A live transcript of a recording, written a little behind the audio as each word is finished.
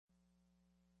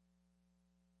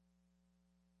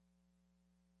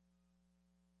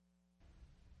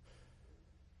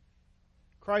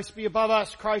Christ be above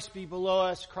us, Christ be below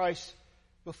us, Christ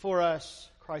before us,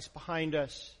 Christ behind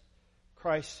us,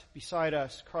 Christ beside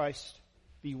us, Christ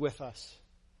be with us.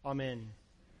 Amen.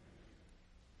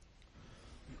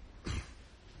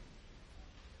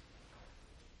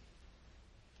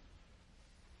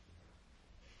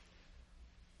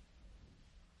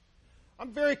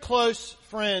 I'm very close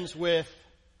friends with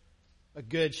a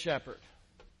good shepherd.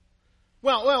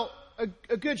 Well,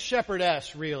 a good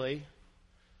shepherdess, really.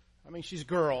 I mean, she's a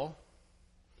girl,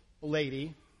 a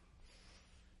lady.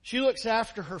 She looks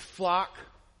after her flock.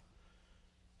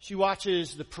 She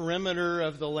watches the perimeter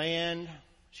of the land.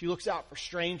 She looks out for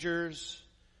strangers.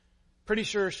 Pretty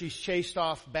sure she's chased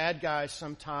off bad guys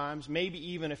sometimes,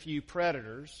 maybe even a few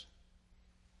predators.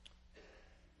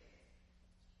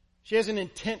 She has an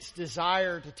intense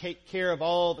desire to take care of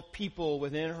all the people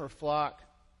within her flock.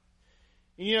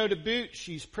 And to boot,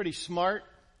 she's pretty smart.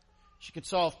 She can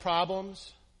solve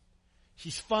problems.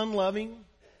 She's fun-loving.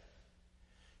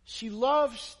 She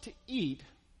loves to eat,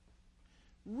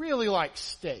 really likes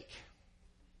steak.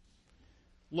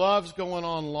 Loves going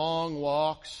on long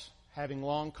walks, having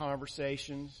long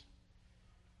conversations.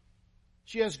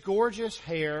 She has gorgeous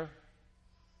hair.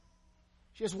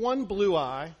 She has one blue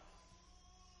eye.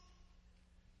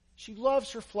 She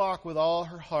loves her flock with all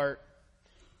her heart.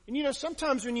 And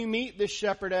sometimes when you meet this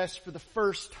shepherdess for the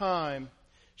first time,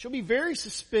 she'll be very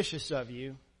suspicious of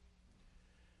you.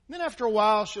 And then after a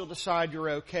while, she'll decide you're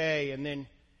okay, and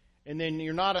then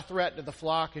you're not a threat to the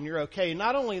flock and you're okay.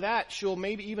 Not only that, she'll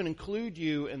maybe even include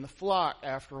you in the flock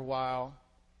after a while.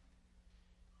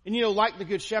 And like the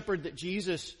good shepherd that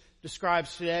Jesus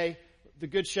describes today, the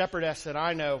good shepherdess that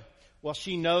I know, well,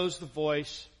 she knows the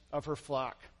voice of her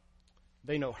flock.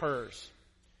 They know hers.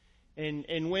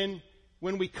 And when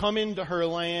we come into her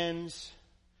lands,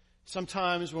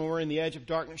 sometimes when we're in the edge of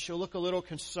darkness, she'll look a little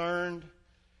concerned.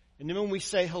 And then when we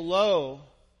say hello,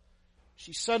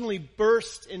 she suddenly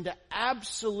bursts into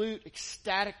absolute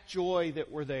ecstatic joy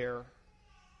that we're there.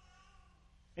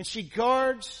 And she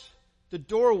guards the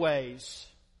doorways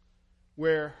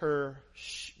where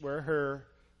her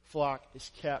flock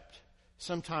is kept,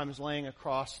 sometimes laying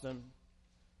across them.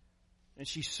 And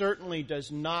she certainly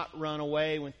does not run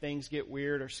away when things get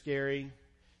weird or scary.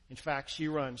 In fact, she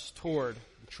runs toward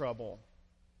the trouble.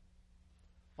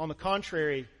 On the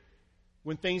contrary,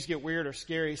 when things get weird or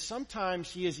scary, sometimes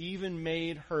she has even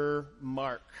made her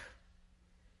mark.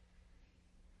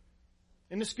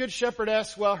 And this good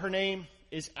shepherdess, well, her name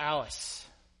is Alice.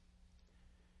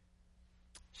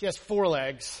 She has 4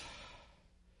 legs.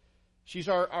 She's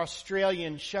our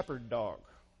Australian shepherd dog.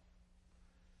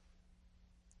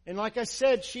 And like I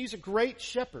said, she's a great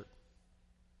shepherd.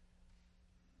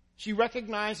 She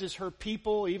recognizes her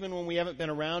people even when we haven't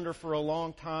been around her for a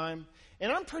long time.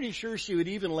 And I'm pretty sure she would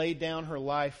even lay down her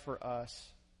life for us.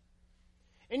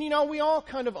 And we all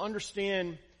kind of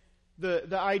understand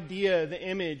the idea, the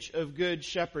image of good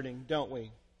shepherding, don't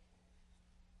we?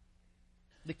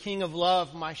 The King of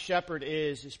Love, My Shepherd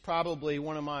is probably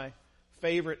one of my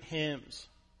favorite hymns.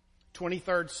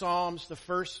 23rd Psalms, the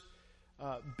first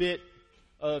bit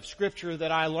of scripture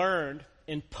that I learned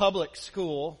in public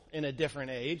school in a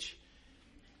different age.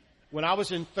 When I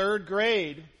was in 3rd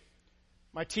grade,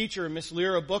 my teacher, Miss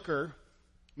Lyra Booker,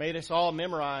 made us all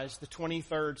memorize the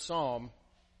 23rd Psalm,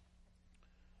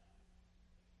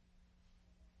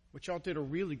 which y'all did a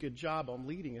really good job on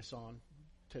leading us on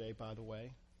today, by the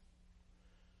way.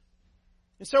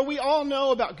 And so we all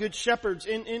know about good shepherds.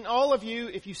 And all of you,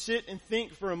 if you sit and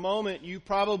think for a moment, you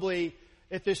probably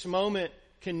at this moment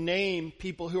can name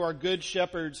people who are good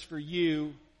shepherds for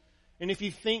you. And if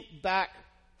you think back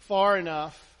far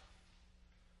enough,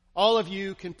 all of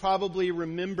you can probably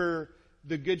remember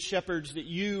the good shepherds that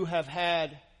you have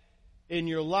had in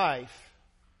your life.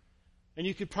 And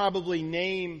you could probably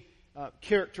name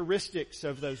characteristics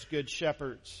of those good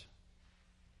shepherds.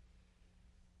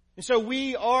 And so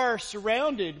we are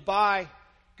surrounded by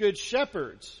good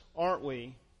shepherds, aren't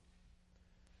we?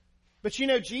 But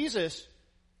Jesus,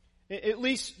 at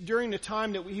least during the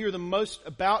time that we hear the most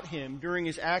about him, during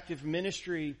his active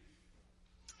ministry,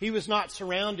 he was not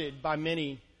surrounded by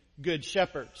many good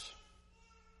shepherds.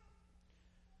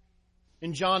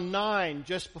 In John 9,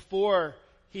 just before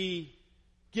he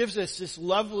gives us this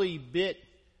lovely bit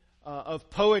of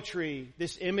poetry,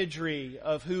 this imagery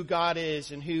of who God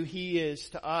is and who he is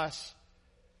to us,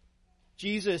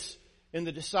 Jesus and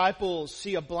the disciples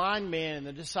see a blind man, and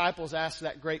the disciples ask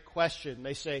that great question.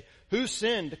 They say, who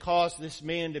sinned to cause this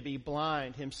man to be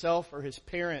blind, himself or his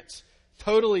parents?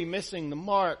 Totally missing the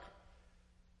mark.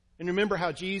 And remember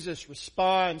how Jesus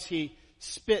responds. He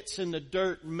spits in the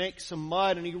dirt and makes some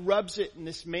mud, and he rubs it in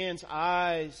this man's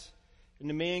eyes. and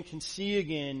the man can see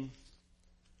again.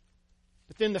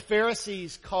 But then the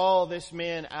Pharisees call this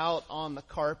man out on the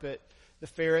carpet. The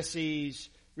Pharisees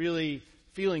really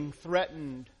feeling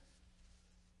threatened,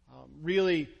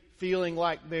 really feeling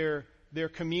like their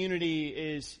community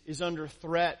is under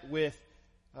threat with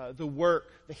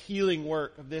the healing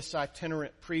work of this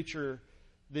itinerant preacher,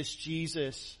 this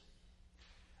Jesus.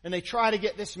 And they try to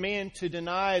get this man to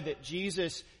deny that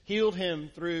Jesus healed him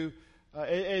through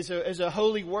as a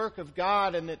holy work of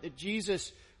God, and that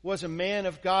Jesus was a man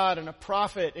of God and a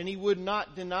prophet, and he would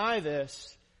not deny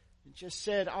this. He just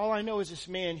said, all I know is this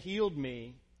man healed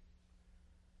me.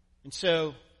 And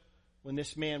so, when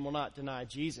this man will not deny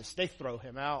Jesus, they throw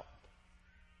him out.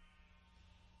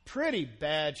 Pretty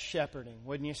bad shepherding,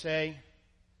 wouldn't you say?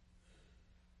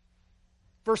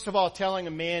 First of all, telling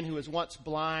a man who was once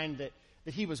blind that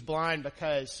he was blind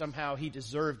because somehow he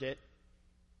deserved it.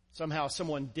 Somehow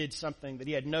someone did something that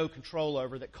he had no control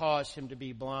over that caused him to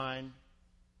be blind.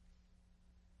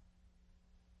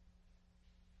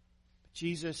 But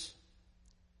Jesus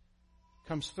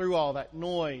comes through all that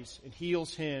noise and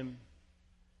heals him.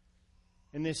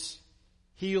 And this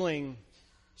healing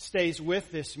stays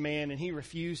with this man, and he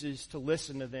refuses to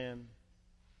listen to them.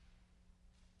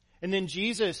 And then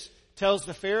Jesus tells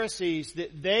the Pharisees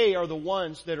that they are the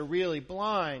ones that are really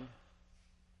blind.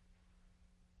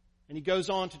 And he goes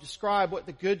on to describe what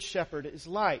the good shepherd is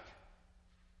like.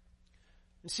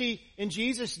 And see, in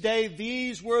Jesus' day,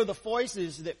 these were the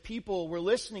voices that people were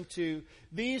listening to.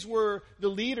 These were the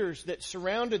leaders that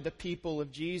surrounded the people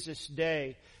of Jesus'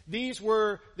 day. These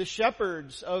were the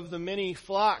shepherds of the many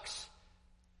flocks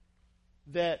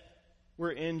that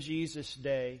were in Jesus'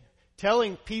 day,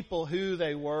 telling people who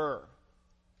they were.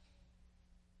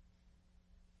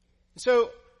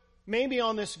 So, maybe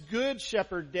on this Good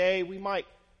Shepherd Day, we might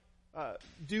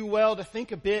do well to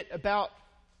think a bit about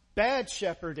bad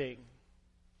shepherding,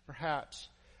 perhaps.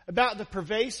 About the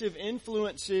pervasive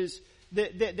influences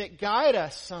that guide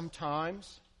us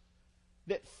sometimes,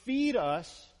 that feed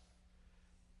us,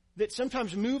 that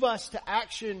sometimes move us to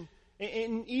action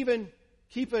and even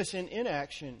keep us in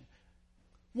inaction.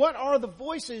 What are the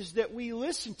voices that we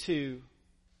listen to?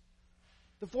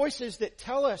 The voices that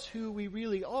tell us who we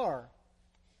really are.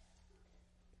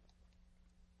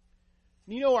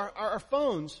 You know, our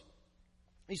phones,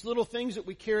 these little things that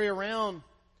we carry around,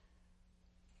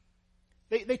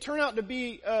 they turn out to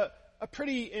be a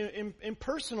pretty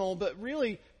impersonal but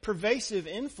really pervasive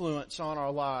influence on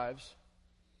our lives.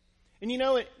 And you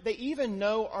know, they even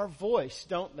know our voice,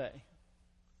 don't they?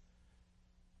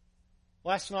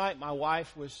 Last night, my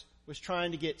wife was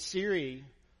trying to get Siri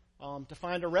to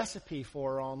find a recipe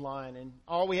for her online. And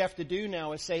all we have to do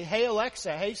now is say, "Hey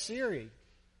Alexa, hey Siri."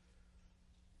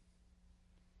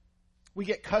 We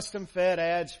get custom-fed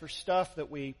ads for stuff that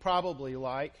we probably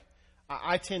like.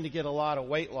 I tend to get a lot of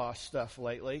weight loss stuff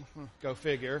lately. Go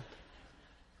figure.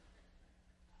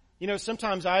 You know,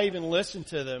 sometimes I even listen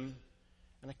to them,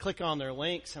 and I click on their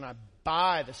links, and I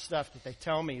buy the stuff that they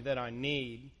tell me that I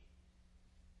need.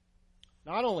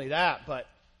 Not only that, but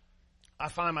I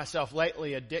find myself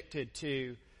lately addicted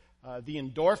to the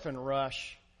endorphin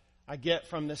rush I get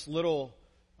from this little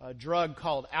drug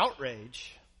called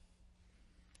Outrage.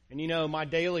 And you know, my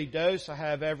daily dose I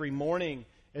have every morning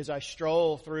as I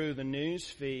stroll through the news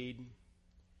feed.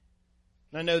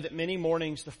 And I know that many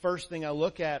mornings the first thing I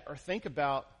look at or think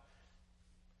about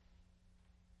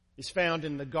is found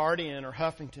in The Guardian or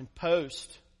Huffington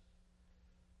Post.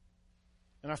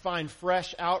 And I find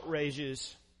fresh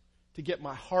outrages to get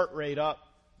my heart rate up,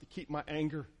 to keep my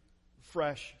anger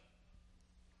fresh.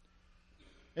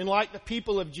 And like the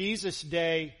people of Jesus'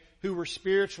 day who were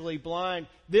spiritually blind,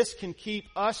 this can keep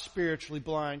us spiritually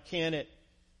blind, can't it?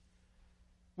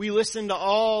 We listen to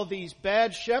all these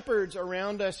bad shepherds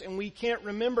around us, and we can't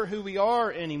remember who we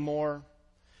are anymore.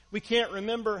 We can't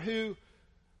remember who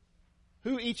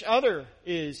each other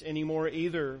is anymore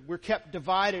either. We're kept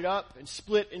divided up and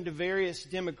split into various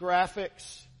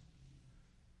demographics.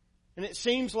 And it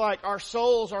seems like our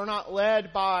souls are not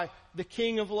led by the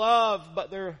King of Love, but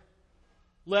they're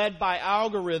led by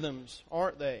algorithms,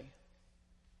 aren't they?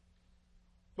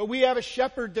 But we have a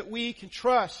shepherd that we can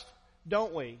trust,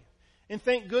 don't we? And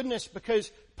thank goodness,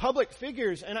 because public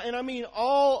figures, and I mean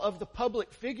all of the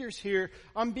public figures here,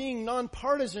 I'm being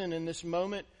nonpartisan in this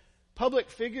moment. Public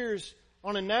figures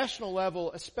on a national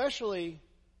level especially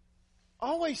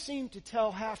always seem to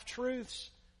tell half-truths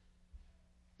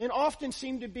and often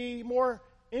seem to be more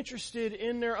interested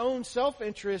in their own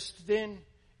self-interest than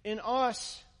in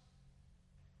us,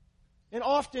 and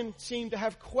often seem to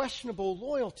have questionable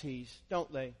loyalties,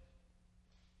 don't they?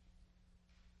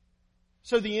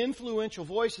 So the influential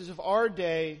voices of our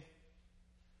day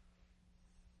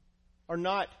are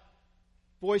not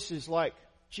voices like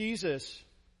Jesus,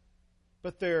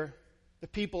 but they're the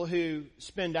people who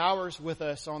spend hours with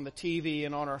us on the TV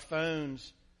and on our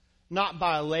phones, not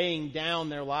by laying down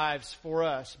their lives for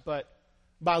us, but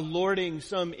by lording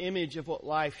some image of what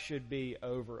life should be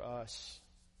over us.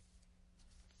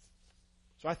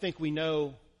 So I think we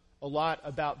know a lot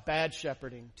about bad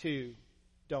shepherding too,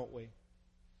 don't we?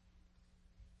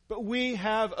 But we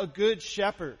have a good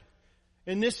shepherd.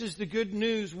 And this is the good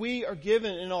news. We are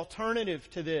given an alternative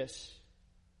to this.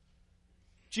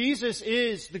 Jesus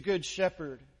is the good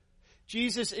shepherd.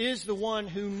 Jesus is the one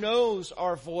who knows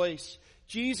our voice.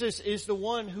 Jesus is the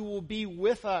one who will be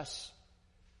with us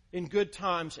in good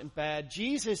times and bad.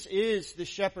 Jesus is the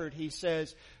shepherd, he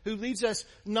says, who leads us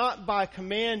not by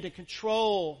command and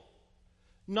control,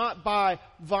 not by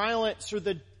violence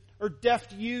or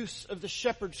deft use of the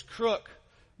shepherd's crook,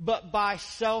 but by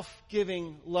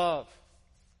self-giving love.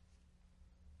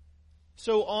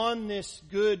 So on this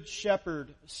Good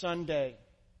Shepherd Sunday,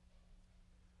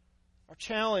 our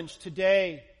challenge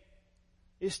today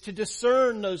is to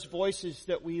discern those voices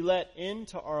that we let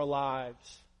into our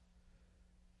lives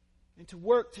and to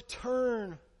work to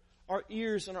turn our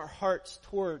ears and our hearts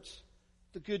towards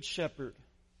the Good Shepherd.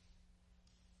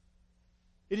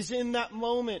 It is in that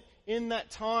moment, in that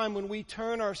time when we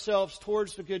turn ourselves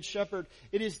towards the Good Shepherd,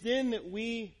 it is then that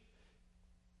we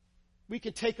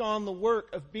can take on the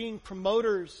work of being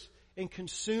promoters and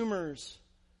consumers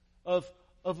of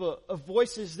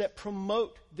voices that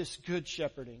promote this good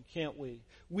shepherding, can't we?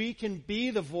 We can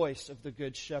be the voice of the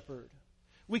Good Shepherd.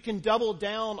 We can double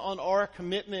down on our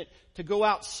commitment to go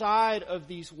outside of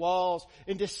these walls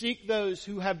and to seek those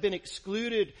who have been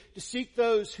excluded, to seek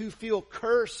those who feel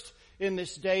cursed in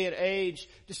this day and age,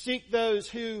 to seek those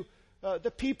who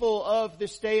the people of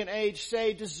this day and age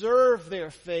say deserve their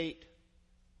fate.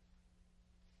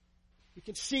 We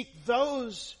can seek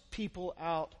those people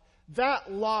out,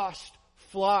 that lost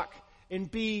flock,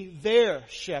 and be their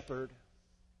shepherd.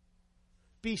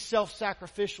 Be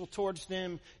self-sacrificial towards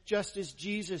them just as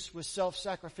Jesus was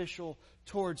self-sacrificial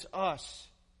towards us.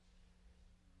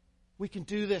 We can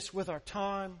do this with our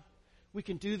time. We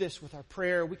can do this with our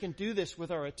prayer. We can do this with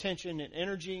our attention and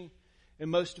energy. And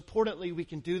most importantly, we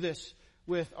can do this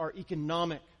with our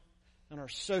economic and our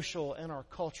social and our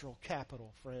cultural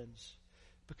capital, friends.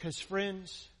 Because,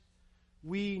 friends,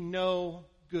 we know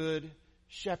good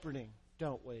shepherding,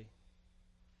 don't we?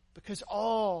 Because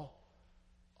all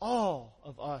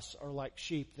of us are like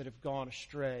sheep that have gone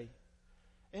astray.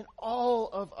 And all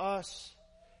of us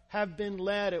have been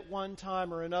led at one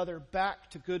time or another back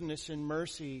to goodness and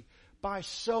mercy by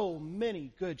so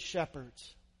many good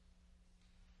shepherds.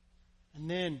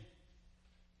 And then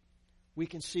we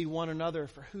can see one another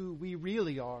for who we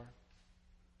really are.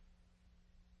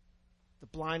 The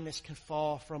blindness can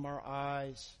fall from our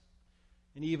eyes,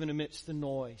 and even amidst the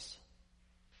noise,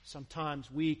 sometimes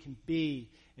we can be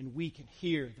and we can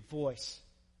hear the voice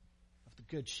of the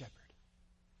Good Shepherd.